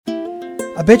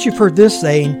I bet you've heard this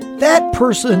saying, that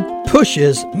person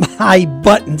pushes my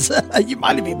buttons. You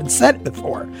might have even said it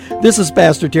before. This is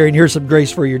Pastor Terry, and here's some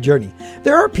grace for your journey.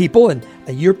 There are people, and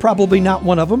you're probably not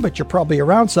one of them, but you're probably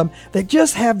around some, that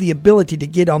just have the ability to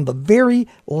get on the very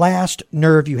last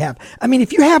nerve you have. I mean,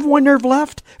 if you have one nerve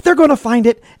left, they're going to find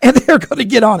it, and they're going to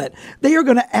get on it. They are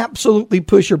going to absolutely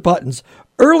push your buttons.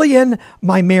 Early in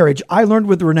my marriage, I learned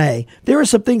with Renee, there are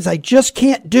some things I just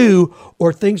can't do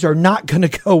or things are not going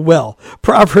to go well.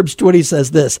 Proverbs 20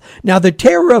 says this, now the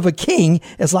terror of a king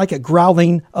is like a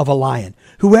growling of a lion.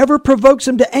 Whoever provokes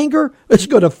him to anger is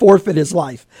going to forfeit his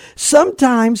life.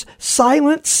 Sometimes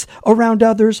silence around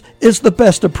others is the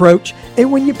best approach.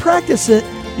 And when you practice it,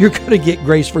 you're going to get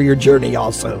grace for your journey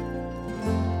also.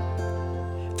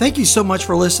 Thank you so much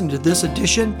for listening to this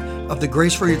edition of the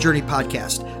Grace for Your Journey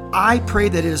podcast. I pray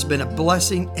that it has been a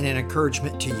blessing and an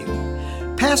encouragement to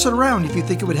you. Pass it around if you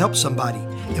think it would help somebody.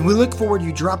 And we look forward to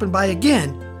you dropping by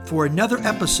again for another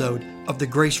episode of the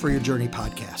Grace for Your Journey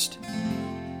podcast.